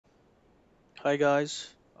Hi guys,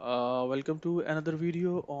 welcome to another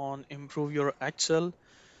video on Improve Your Excel.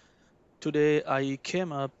 Today I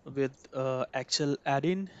came up with Excel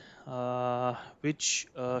add-in which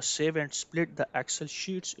save and split the Excel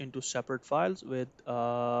sheets into separate files with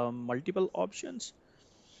multiple options.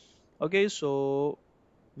 Okay, so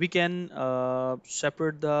we can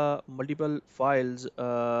separate the multiple files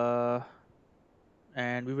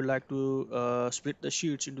and we would like to split the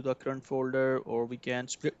sheets into the current folder, or we can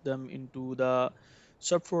split them into the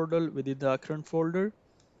subfolder within the current folder.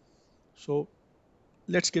 So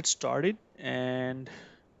let's get started and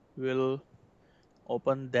we'll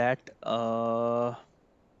open that.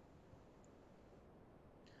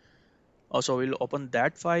 Also, we'll open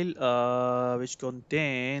that file which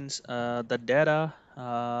contains the data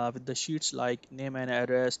with the sheets like name and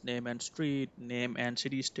address, name and street, name and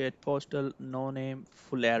city, state, postal, no name,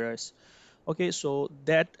 full address. Okay, so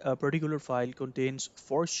that particular file contains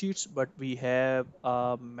four sheets, but we have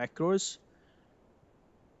macros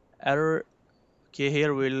error. Okay,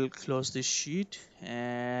 here we'll close this sheet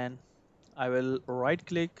and I will right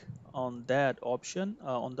click on that option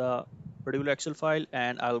on the particular Excel file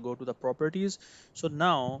and I'll go to the properties. So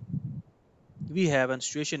now we have a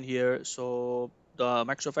situation here. So the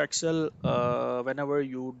Microsoft Excel, whenever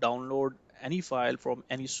you download any file from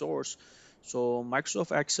any source, so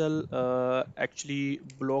Microsoft Excel actually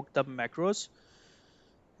block the macros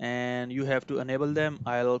and you have to enable them.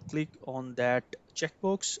 I'll click on that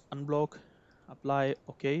checkbox, unblock, apply,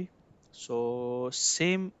 okay. So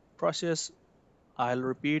same process I'll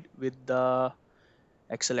repeat with the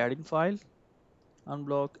Excel add-in file,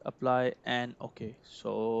 unblock, apply, and okay.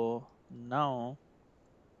 So now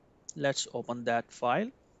let's open that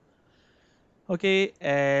file. Okay,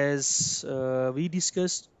 as we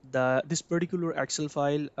discussed, this particular Excel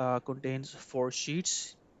file contains four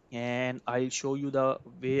sheets, and I'll show you the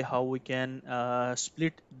way how we can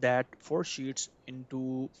split that four sheets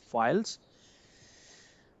into files.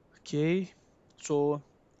 Okay, so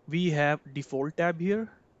we have default tab here.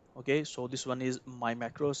 Okay, so this one is my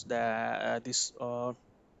macros. That this a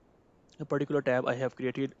particular tab I have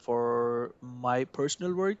created for my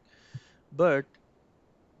personal work, but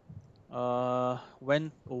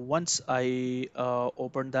when once I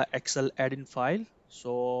open the Excel add-in file,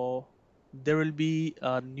 so there will be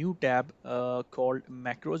a new tab called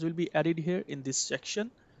macros will be added here in this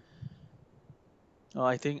section.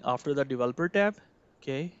 I think after the developer tab.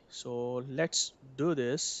 Okay, so let's do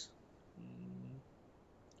this.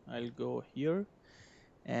 Mm, I'll go here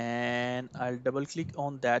and I'll double click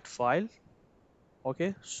on that file.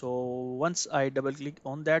 Okay, so once I double click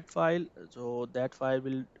on that file, so that file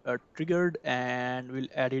will triggered and will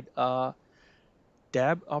added a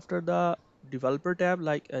tab after the developer tab,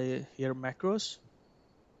 like here macros.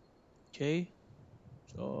 Okay,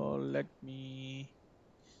 so let me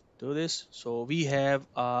do this. So we have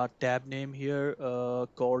a tab name here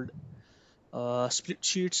called split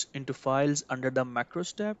sheets into files under the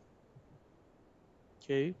macros tab.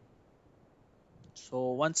 Okay,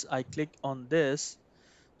 so once I click on this,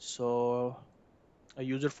 so a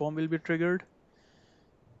user form will be triggered.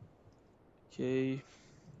 Okay,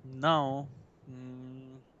 now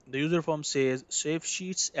the user form says save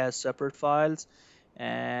sheets as separate files,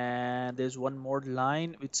 and there's one more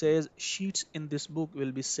line which says sheets in this book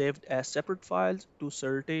will be saved as separate files to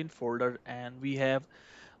certain folder, and we have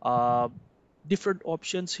uh, different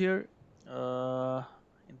options here uh,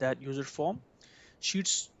 in that user form.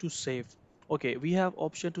 Sheets to save. Okay, we have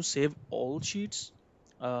option to save all sheets.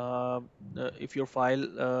 If your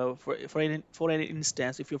file for an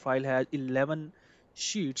instance, if your file has 11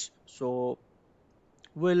 sheets, so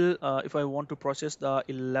will if I want to process the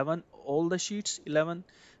 11 all the sheets 11.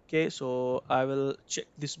 Okay, so I will check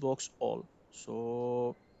this box all.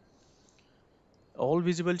 So all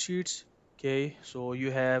visible sheets. Okay, so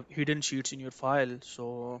you have hidden sheets in your file,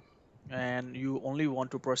 so and you only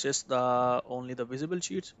want to process the only the visible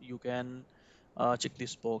sheets, you can check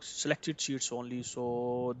this box selected sheets only.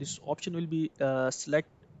 So this option will be select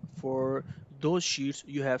for those sheets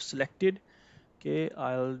you have selected. Okay,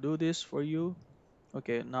 I'll do this for you.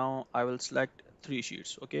 Okay, now I will select three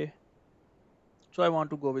sheets. Okay, so I want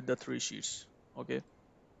to go with the three sheets. Okay,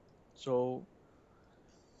 so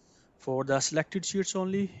for the selected sheets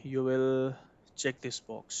only, you will check this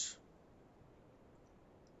box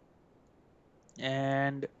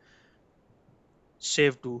and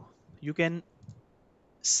save to. You can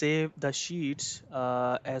save the sheets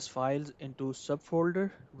as files into subfolder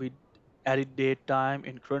with edit date time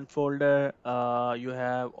in current folder. You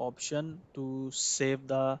have option to save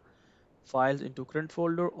the files into current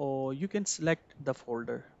folder, or you can select the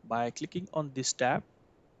folder by clicking on this tab.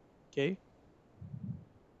 Okay,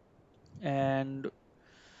 And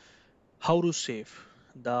how to save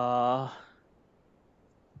the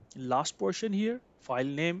last portion here, file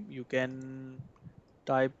name. You can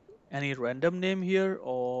type any random name here,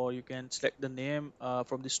 or you can select the name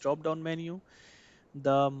from this drop down menu.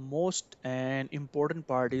 The most and important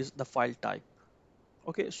part is the file type.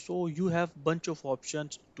 Okay, so you have bunch of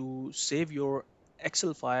options to save your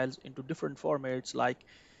Excel files into different formats like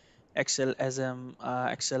Excel SM,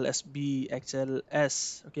 Excel SB, Excel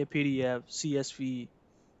S, okay, PDF, CSV,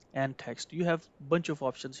 and text. You have bunch of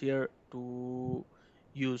options here to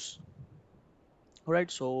use. All right,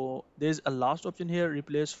 so there's a last option here,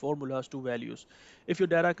 replace formulas to values. If your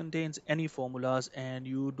data contains any formulas and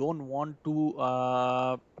you don't want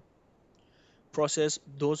to process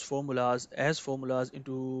those formulas as formulas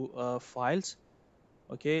into files,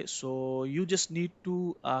 okay, so you just need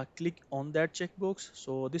to click on that checkbox.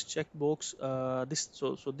 So this checkbox,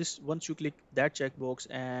 this once you click that checkbox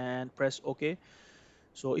and press OK.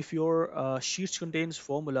 So if your sheets contains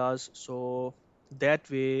formulas, so that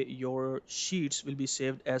way your sheets will be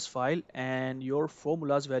saved as file and your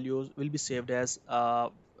formulas values will be saved as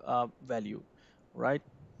value, right?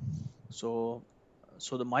 So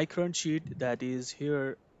the my current sheet that is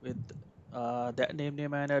here with that name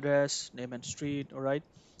and address, name and street, all right?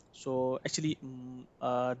 So actually,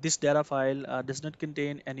 this data file does not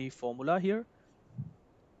contain any formula here.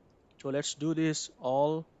 So let's do this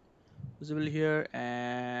all visible here,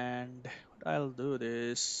 and what I'll do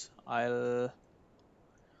this,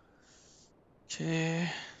 okay,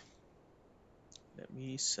 let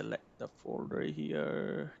me select the folder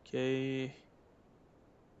here. Okay,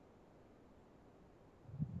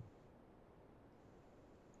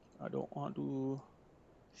 I don't want to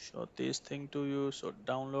show this thing to you, so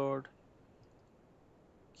download.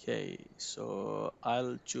 Okay, so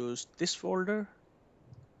I'll choose this folder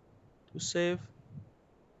to save.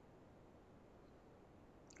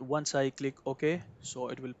 Once I click OK, so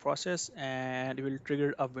it will process and it will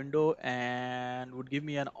trigger a window and would give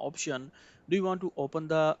me an option. Do you want to open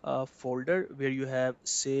the folder where you have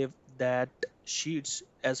saved that sheets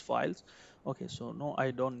as files? Okay, so no, I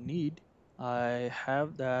don't need. I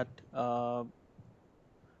have that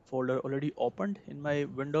folder already opened in my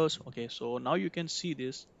Windows. Okay, so now you can see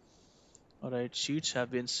this. All right, sheets have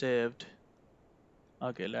been saved.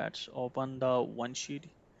 Okay, let's open the one sheet.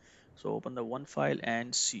 So open the one file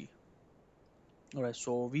and see. All right,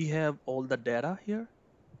 so we have all the data here.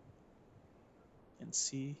 You can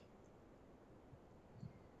see.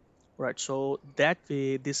 Right, so that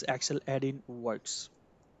way this Excel add-in works.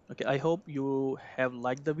 Okay, I hope you have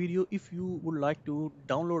liked the video. If you would like to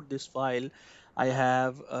download this file, I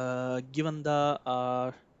have given the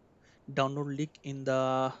download link in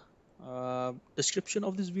the description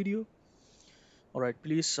of this video. All right,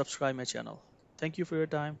 please subscribe my channel. Thank you for your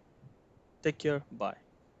time. Take care. Bye.